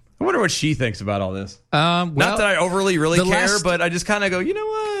wonder what she thinks about all this. Not that I overly care, but I just kind of go, you know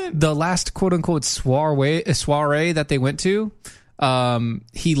what? The last quote-unquote soiree that they went to,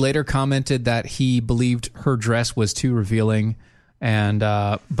 he later commented that he believed her dress was too revealing, and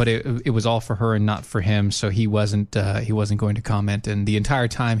but it was all for her and not for him, so he wasn't going to comment. And the entire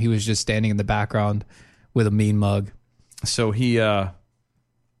time he was just standing in the background with a mean mug. So he's a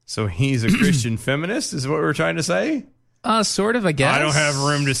Christian feminist, is what we're trying to say? Sort of, I guess. I don't have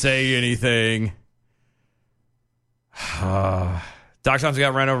room to say anything. Doc Thompson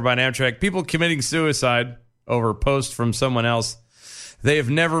got ran over by an Amtrak. People committing suicide over a post from someone else they have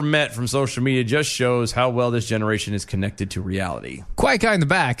never met from social media just shows how well this generation is connected to reality. Quiet guy in the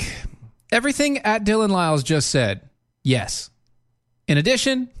back. Everything at Dylan Lyles just said, yes. In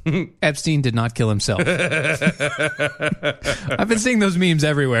addition, Epstein did not kill himself. I've been seeing those memes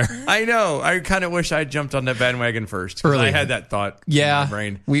everywhere. I know. I kind of wish I jumped on that bandwagon first. I had that thought in my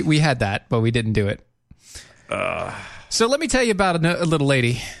brain. We had that, but we didn't do it. So let me tell you about a little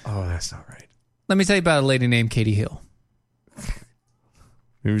lady. Oh, that's not right. Let me tell you about a lady named Katie Hill.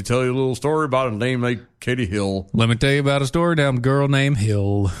 Let me tell you a little story about a name like Katie Hill. Let me tell you about a story about a girl named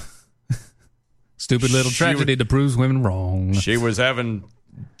Hill. Stupid little tragedy that proves women wrong. She was having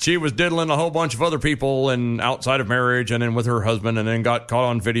she was diddling a whole bunch of other people and outside of marriage and then with her husband and then got caught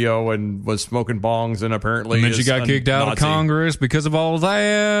on video and was smoking bongs and apparently and then she got kicked out of Congress because of all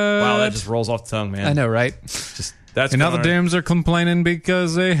that. Wow, that just rolls off the tongue, man. I know, right? That's and now the Dems are complaining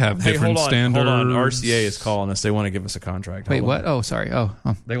because they have different standards. Hold on. RCA is calling us. They want to give us a contract. Wait, what? Oh, sorry. Oh.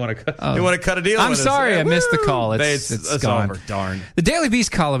 They want to cut. They want to cut a deal. I'm with sorry, us. I missed the call. It's gone. Over. Darn. The Daily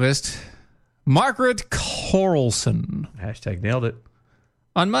Beast columnist Margaret Carlson #nailed it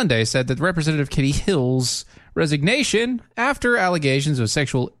on Monday said that Representative Katie Hill's resignation after allegations of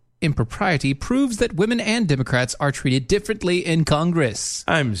sexual impropriety proves that women and Democrats are treated differently in Congress.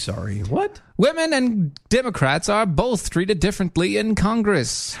 I'm sorry, what? Women and Democrats are both treated differently in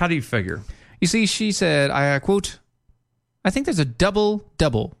Congress. How do you figure? You see, she said, I quote, I think there's a double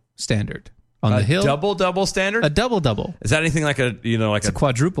standard on the Hill. Double standard? A double. Is that anything like it's a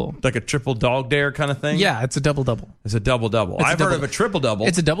quadruple? Like a triple dog dare kind of thing? Yeah, it's a double. It's a double. I've heard of a triple double.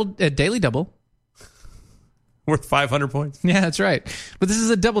 It's a daily double. Worth 500 points? Yeah, that's right. But this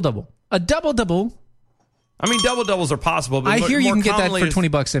is a double. A double. I mean, doubles are possible. But I hear you can get that for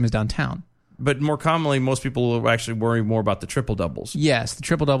 $20 same as downtown. But more commonly, most people will actually worry more about the triple doubles. Yes, the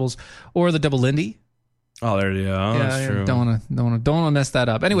triple doubles or the double Lindy. Oh, there you go. That's true. Don't want to mess that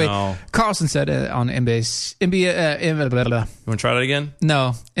up. Anyway, Carlson said on NBA. You want to try that again?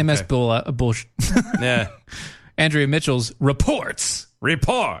 No, MS bullshit. Yeah. Andrea Mitchell's reports.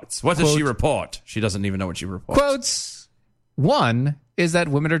 What does she report? She doesn't even know what she reports. Quotes. One is that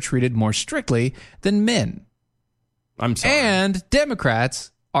women are treated more strictly than men. I'm sorry. And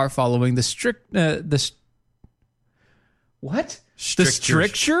Democrats are following the what? Strictures. The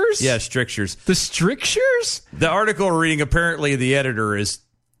strictures? Yeah, strictures. The strictures? The article we're reading, apparently the editor is...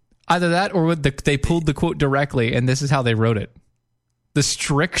 Either that or they pulled the quote directly, and this is how they wrote it. The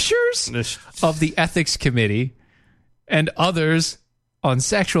strictures of the Ethics Committee and others on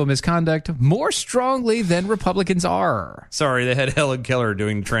sexual misconduct more strongly than Republicans are. Sorry, they had Helen Keller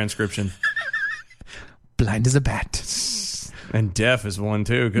doing the transcription. Blind as a bat. And deaf is one,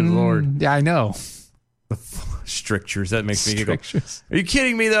 too. Good Lord. Yeah, I know. Strictures. That makes me giggle. Are you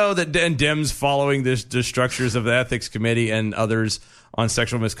kidding me, though, that Dems following the structures of the Ethics Committee and others on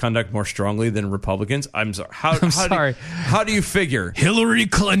sexual misconduct more strongly than Republicans? I'm sorry. How do you figure? Hillary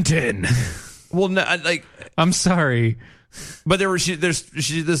Clinton. Well, no, I'm sorry. But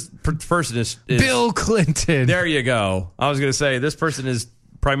this person is Bill Clinton. There you go. I was going to say, this person is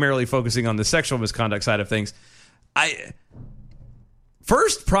primarily focusing on the sexual misconduct side of things.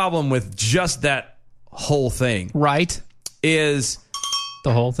 First problem with just that whole thing, right, is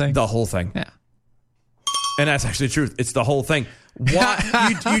the whole thing. The whole thing. Yeah. And that's actually the truth. It's the whole thing.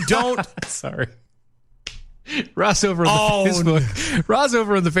 Why you don't? Sorry. Ross over on the Facebook. Ross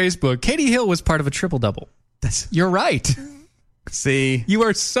over on the Facebook. Katie Hill was part of a triple double. You're right. See, you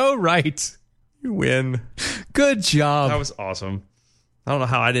are so right. You win. Good job. That was awesome. I don't know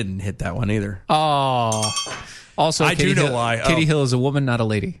how I didn't hit that one either. Oh. Also, Katie Hill, why. Katie Hill is a woman, not a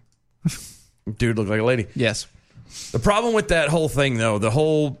lady. Dude looked like a lady. Yes. The problem with that whole thing, though, the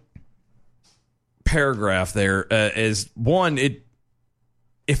whole paragraph there is one.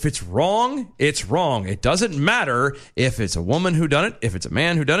 If it's wrong, it's wrong. It doesn't matter if it's a woman who done it, if it's a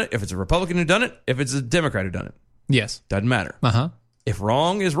man who done it, if it's a Republican who done it, if it's a Democrat who done it. Yes. Doesn't matter. Uh-huh. If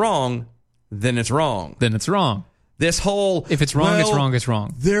wrong is wrong, then it's wrong. Then it's wrong. This whole... If it's wrong, it's wrong, it's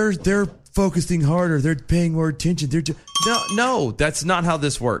wrong. They're focusing harder. They're paying more attention. No, that's not how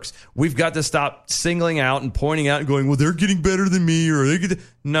this works. We've got to stop singling out and pointing out and going, well, they're getting better than me.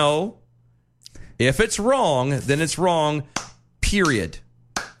 No. If it's wrong, then it's wrong, period.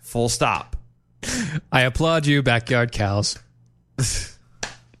 Full stop. I applaud you, Backyard Cows.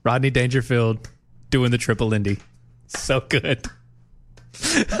 Rodney Dangerfield doing the triple Lindy. So good.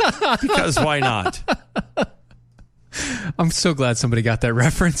 Because why not? I'm so glad somebody got that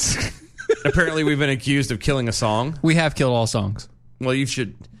reference. Apparently, we've been accused of killing a song. We have killed all songs. Well, you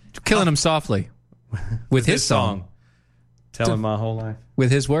should... Killing them softly. With his song. Telling my whole life.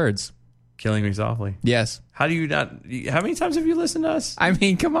 With his words. Killing me softly. Yes. How do you not... How many times have you listened to us? I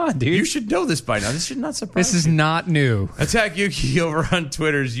mean, come on, dude. You should know this by now. This should not surprise you. This is not new. Attack Yuki over on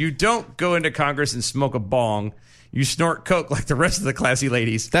Twitter's. You don't go into Congress and smoke a bong. You snort coke like the rest of the classy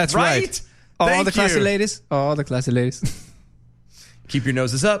ladies. That's right. All the classy ladies. All the classy ladies. Keep your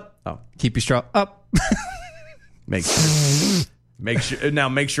noses up. Oh. Keep your straw up. Make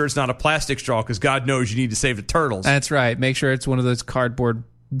sure it's not a plastic straw, because God knows you need to save the turtles. That's right. Make sure it's one of those cardboard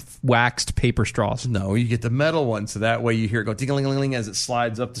waxed paper straws. No, you get the metal one, so that way you hear it go ding-a-ling-a-ling as it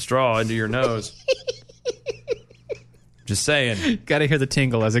slides up the straw into your nose. Just saying. Got to hear the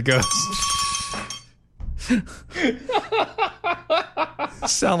tingle as it goes.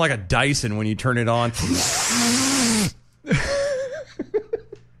 Sound like a Dyson when you turn it on.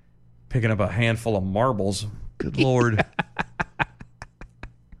 Picking up a handful of marbles. Good Lord.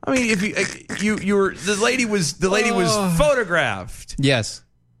 I mean, if you were the lady was photographed. Yes.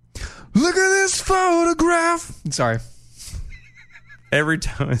 Look at this photograph. Sorry. Every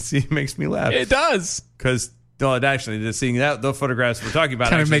time I see it makes me laugh. It does. Because actually, seeing the photographs we're talking about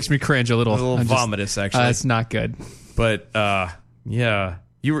kind of makes me cringe a little. A little vomitous, actually. It's not good. But yeah,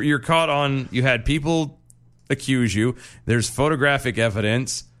 you're caught on. You had people accuse you. There's photographic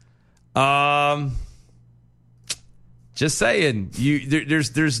evidence. Just saying,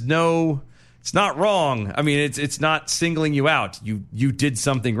 there's no. It's not wrong. I mean, it's not singling you out. You did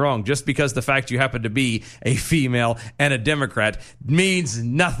something wrong. Just because the fact you happen to be a female and a Democrat means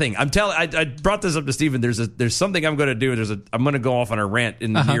nothing. I'm telling. I brought this up to Stephen. There's something I'm going to do. I'm going to go off on a rant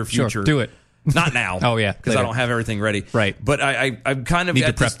in the near future. Sure. Do it. Not now. Oh yeah, because I don't have everything ready. Right. But I'm kind of need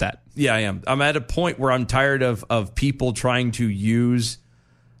to prep that. Yeah, I am. I'm at a point where I'm tired of people trying to use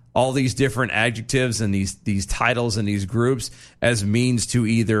all these different adjectives and these titles and these groups as means to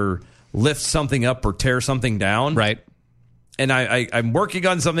either lift something up or tear something down. Right. And I'm working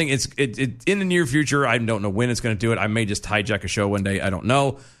on something. It's in the near future. I don't know when it's going to do it. I may just hijack a show one day. I don't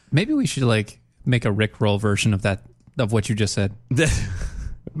know. Maybe we should make a Rickroll version of what you just said.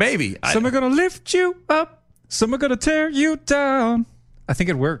 Maybe. Some are going to lift you up. Some are going to tear you down. I think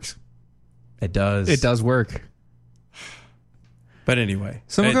it works. It does. It does work. But anyway,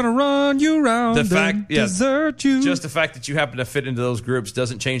 some are going to run you around and desert you. Just the fact that you happen to fit into those groups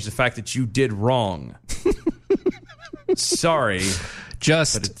doesn't change the fact that you did wrong. Sorry.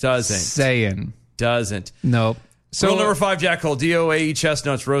 Just but it doesn't. Saying. Doesn't. Nope. So, rule number 5, Jack Hole. DOAE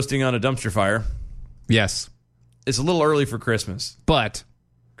chestnuts roasting on a dumpster fire. Yes. It's a little early for Christmas. But.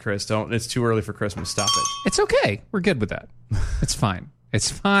 Chris, don't. It's too early for Christmas. Stop it. It's okay. We're good with that. It's fine.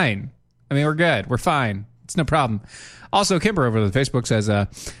 It's fine. I mean, we're good. We're fine. It's no problem. Also, Kimber over on Facebook says,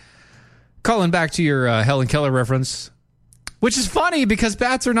 calling back to your Helen Keller reference, which is funny because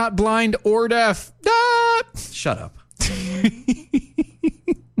bats are not blind or deaf. Ah! Shut up.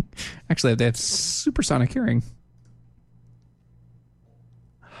 Actually, they have supersonic hearing.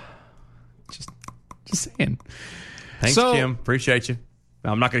 Just saying. Thanks, Kim. Appreciate you.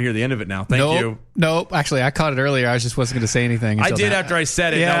 I'm not going to hear the end of it now. Thank you. Nope. Actually, I caught it earlier. I just wasn't going to say anything. I did after I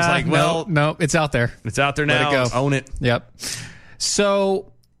said it. Yeah, and I was like, well. No, it's out there. It's out there now. Let it go. Own it. Yep.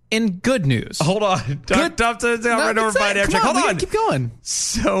 So, in good news. Hold on. Hold on. Keep going.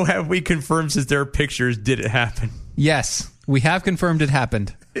 So, have we confirmed since there are pictures, did it happen? Yes. We have confirmed it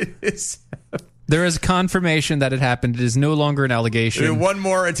happened. There is confirmation that it happened. It is no longer an allegation. One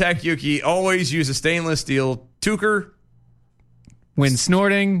more attack, Yuki. Always use a stainless steel toker. When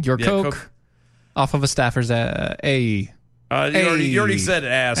snorting your coke off of a staffer's You already said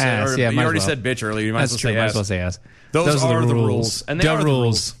ass. You already said bitch earlier. You might as well say ass. Those are the rules. And they are the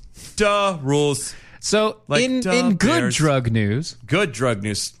rules. Duh rules. So in good drug news. Good drug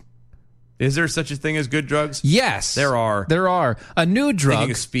news. Is there such a thing as good drugs? Yes. There are. There are. A new drug.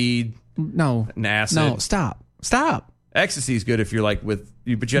 Thinking of speed. No. And acid. No, stop. Ecstasy is good if you're like with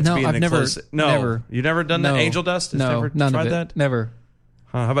you, but you have to be in I've close. Never. You've never done that? Angel dust? No, none tried of it. That? Never.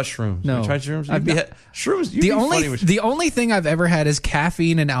 How about shrooms? No. You tried shrooms? Shrooms. The only thing I've ever had is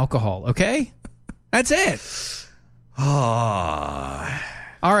caffeine and alcohol. Okay, that's it. All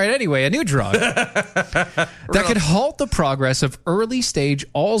right. Anyway, a new drug that could halt the progress of early stage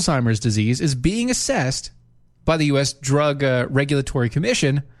Alzheimer's disease is being assessed by the U.S. Drug Regulatory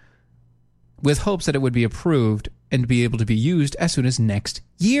Commission, with hopes that it would be approved and be able to be used as soon as next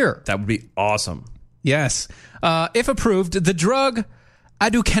year. That would be awesome. Yes. If approved, the drug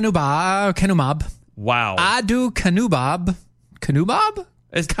aducanumab. Wow. Aducanumab. Canumab?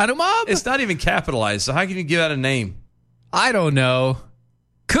 Canumab? It's not even capitalized, so how can you give out a name? I don't know.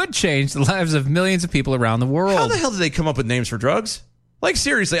 Could change the lives of millions of people around the world. How the hell did they come up with names for drugs? Like,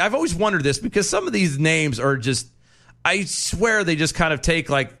 seriously, I've always wondered this because some of these names are just... I swear they just kind of take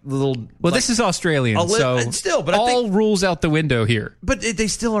like little... Well, this is Australian, but all rules out the window here. But they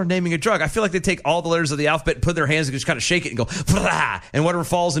still are naming a drug. I feel like they take all the letters of the alphabet, put their hands and just kind of shake it and go, blah, and whatever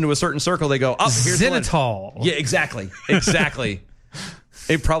falls into a certain circle, they go, here's Xylitol. Yeah, exactly.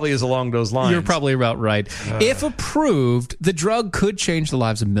 It probably is along those lines. You're probably about right. If approved, the drug could change the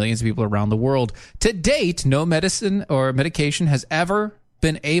lives of millions of people around the world. To date, no medicine or medication has ever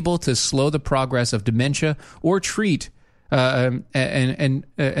been able to slow the progress of dementia or treat, and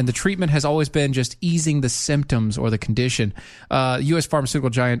the treatment has always been just easing the symptoms or the condition. U.S. pharmaceutical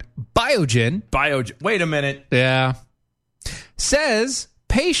giant Biogen. Wait a minute. Yeah. Says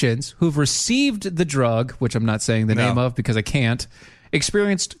patients who've received the drug, which I'm not saying the name of because I can't,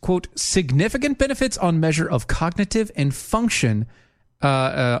 experienced, quote, significant benefits on measure of cognitive and function,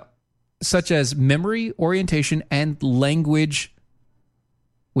 such as memory, orientation, and language,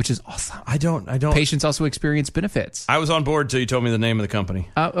 which is awesome. I don't. Patients also experience benefits. I was on board until you told me the name of the company.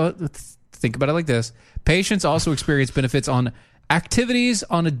 Think about it like this. Patients also experience benefits on activities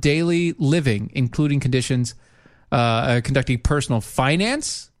on a daily living, including conditions conducting personal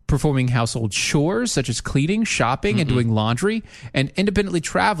finance, performing household chores such as cleaning, shopping, and doing laundry, and independently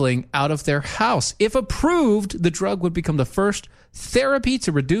traveling out of their house. If approved, the drug would become the first therapy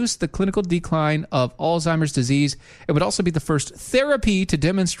to reduce the clinical decline of Alzheimer's disease. It would also be the first therapy to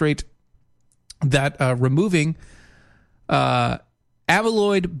demonstrate that removing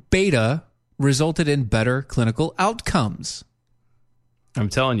amyloid beta resulted in better clinical outcomes. I'm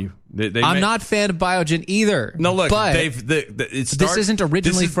telling you. I'm not a fan of Biogen either. No, look, but Dave, this isn't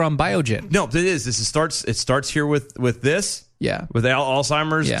originally from Biogen. No, it is. It starts here with this. Yeah. With the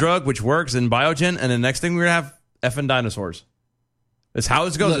Alzheimer's drug, which works in Biogen, and the next thing we're going to have effing dinosaurs. That's how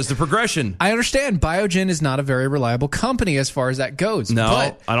it goes. It's the progression. I understand Biogen is not a very reliable company as far as that goes.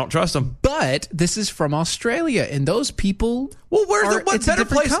 No, I don't trust them. But this is from Australia, and those people. Well, what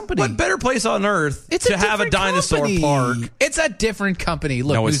better place on earth to have a dinosaur park? It's a different company.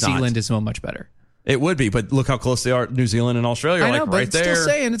 Look, New Zealand is so much better. It would be, but look how close they are. New Zealand and Australia are right there. Still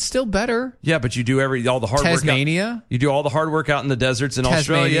saying it's still better. Yeah, but you do all the hard work. Tasmania. You do all the hard work out in the deserts in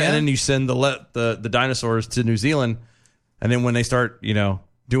Australia, and then you send the dinosaurs to New Zealand. And then when they start,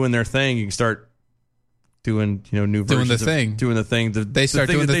 doing their thing, you can start doing, new versions doing the thing. They start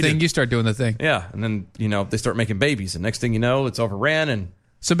doing the thing, you start doing the thing. Yeah, and then, they start making babies. And next thing you know, it's overran. And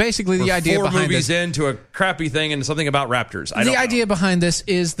so basically the idea behind this... 4 movies into a crappy thing and something about raptors. The idea behind this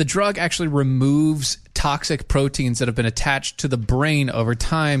is the drug actually removes toxic proteins that have been attached to the brain over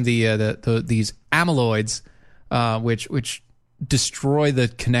time, these amyloids, which destroy the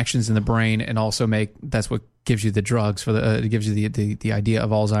connections in the brain and also that's what gives you the drugs it gives you the idea of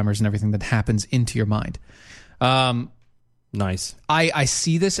Alzheimer's and everything that happens into your mind. Nice. I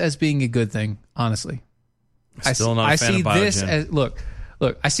see this as being a good thing, honestly. Still not a fan of Biogen.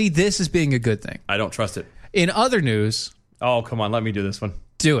 Look, I see this as being a good thing. I don't trust it. In other news... Oh, come on, let me do this one.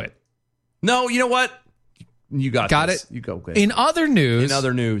 Do it. No, you know what? You got this. It? You go. Okay. In other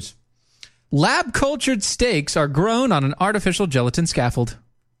news... Lab-cultured steaks are grown on an artificial gelatin scaffold.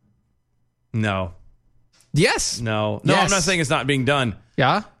 No. Yes. No, yes. I'm not saying it's not being done.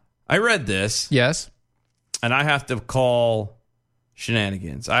 Yeah? I read this. Yes. And I have to call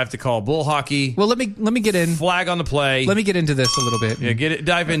shenanigans. I have to call bull hockey. Well, let me get in. Flag on the play. Let me get into this a little bit. Yeah,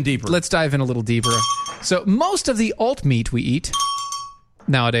 dive in deeper. Let's dive in a little deeper. So most of the alt meat we eat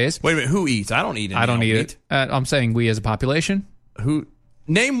nowadays... Wait a minute, who eats? I don't eat any I don't eat meat. it. I'm saying we as a population.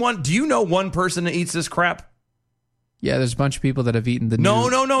 Name one. Do you know one person that eats this crap? Yeah, there's a bunch of people that have eaten the new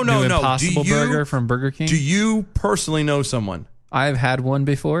Impossible Burger from Burger King. Do you personally know someone? I've had one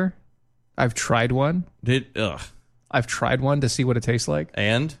before. I've tried one. I've tried one to see what it tastes like.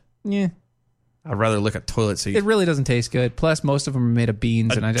 And? Yeah. I'd rather lick a toilet seat. It really doesn't taste good. Plus, most of them are made of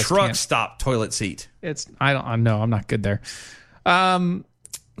beans, and I just truck can't. stop toilet seat. I'm not good there.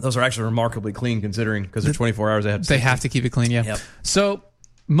 Those are actually remarkably clean considering because they're 24 hours ahead. They have to keep it clean, yeah. Yep. So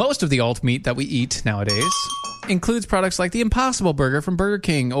most of the alt meat that we eat nowadays includes products like the Impossible Burger from Burger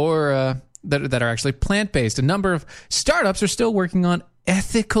King or that are actually plant-based. A number of startups are still working on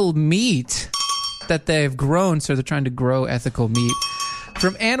ethical meat that they've grown, so they're trying to grow ethical meat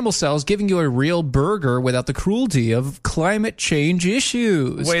from animal cells, giving you a real burger without the cruelty of climate change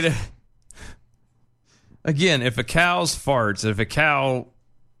issues. Again, if a cow's farts, if a cow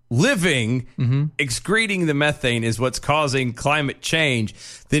living excreting the methane is what's causing climate change,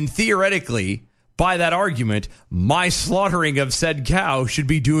 then theoretically, by that argument, my slaughtering of said cow should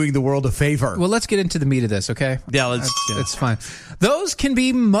be doing the world a favor. Well, let's get into the meat of this, okay? Yeah, it's fine. Those can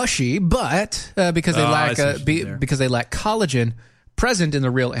be mushy, but because they lack collagen present in the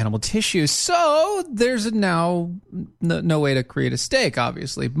real animal tissue, so there's now no way to create a steak,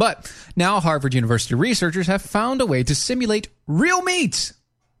 obviously. But now Harvard University researchers have found a way to simulate real meat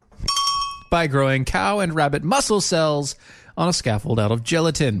by growing cow and rabbit muscle cells on a scaffold out of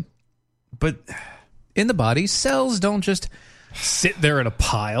gelatin. But in the body, cells don't just sit there in a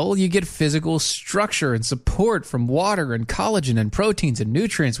pile. You get physical structure and support from water and collagen and proteins and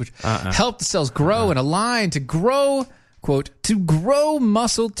nutrients, which help the cells grow and align to grow, quote, to grow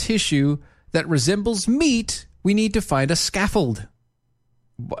muscle tissue that resembles meat. We need to find a scaffold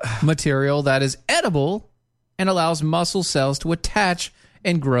material that is edible and allows muscle cells to attach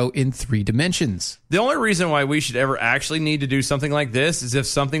and grow in 3 dimensions. The only reason why we should ever actually need to do something like this is if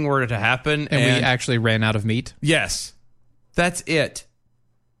something were to happen and we actually ran out of meat. Yes. That's it.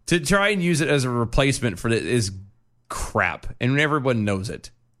 To try and use it as a replacement for it is crap, and everyone knows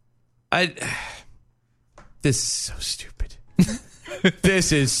it. This is so stupid.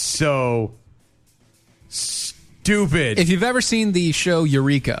 This is so stupid. If you've ever seen the show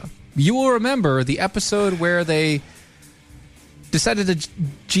Eureka, you will remember the episode where they decided to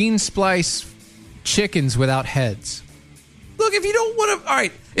gene splice chickens without heads. Look, if you don't want to, all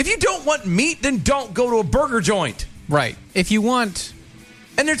right, if you don't want meat, then don't go to a burger joint. Right. If you want...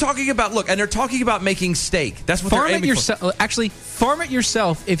 And they're talking about making steak. That's what they're aiming for. Actually, farm it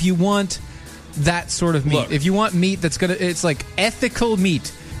yourself if you want that sort of meat. Look, if you want meat it's like ethical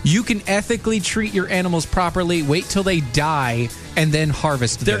meat. You can ethically treat your animals properly, wait till they die, and then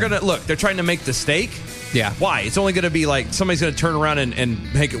harvest them. They're trying to make the steak. Yeah. Why? It's only going to be like somebody's going to turn around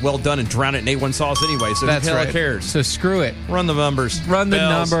and make it well done and drown it in A1 sauce anyway. So that's who right. cares? So screw it. Run the numbers. Run the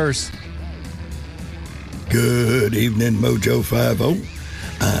numbers. Good evening, Mojo 50.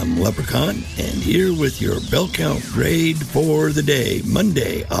 I'm Leprechaun, and here with your bell count grade for the day,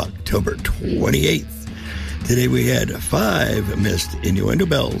 Monday, October 28th. Today we had 5 missed innuendo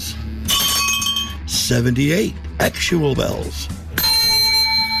bells, 78 actual bells,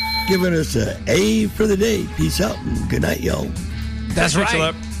 giving us an A for the day. Peace out and good night, y'all. That's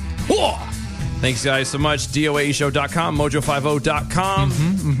right. Thanks, guys, so much. DOAEshow.com, mojo50.com.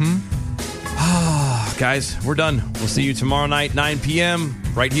 Guys, we're done. We'll see you tomorrow night, 9 p.m.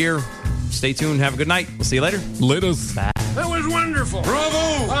 right here. Stay tuned. Have a good night. We'll see you later. Laters. That was wonderful.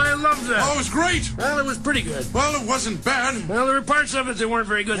 Bravo! I loved that. Oh, it was great. Well, it was pretty good. Well, it wasn't bad. Well, there were parts of it that weren't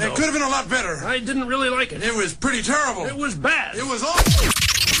very good, though. It could have been a lot better. I didn't really like it. It was pretty terrible. It was bad. It was awful.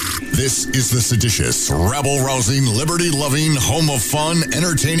 This is the seditious, rabble-rousing, liberty-loving, home of fun,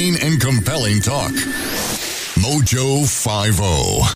 entertaining, and compelling talk. Mojo 50.